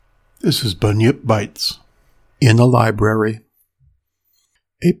This is Bunyip Bites. In a library.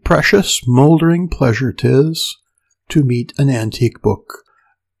 A precious, mouldering pleasure 'tis to meet an antique book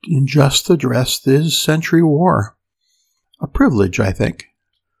in just the dress this century wore. A privilege, I think.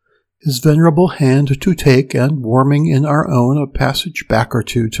 His venerable hand to take, and warming in our own a passage back or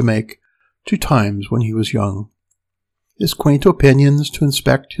two to make, to times when he was young. His quaint opinions to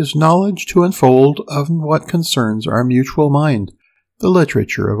inspect, his knowledge to unfold of what concerns our mutual mind, the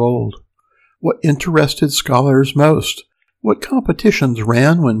literature of old. What interested scholars most, what competitions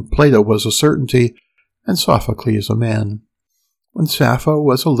ran when Plato was a certainty and Sophocles a man, when Sappho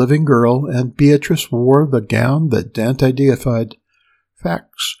was a living girl and Beatrice wore the gown that Dante deified.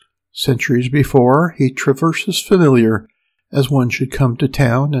 Facts, centuries before, he traverses familiar, as one should come to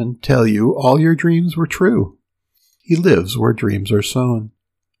town and tell you all your dreams were true. He lives where dreams are sown.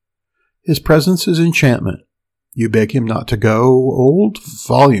 His presence is enchantment. You beg him not to go. Old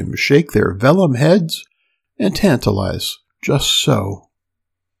volumes shake their vellum heads and tantalize just so.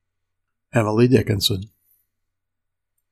 Emily Dickinson.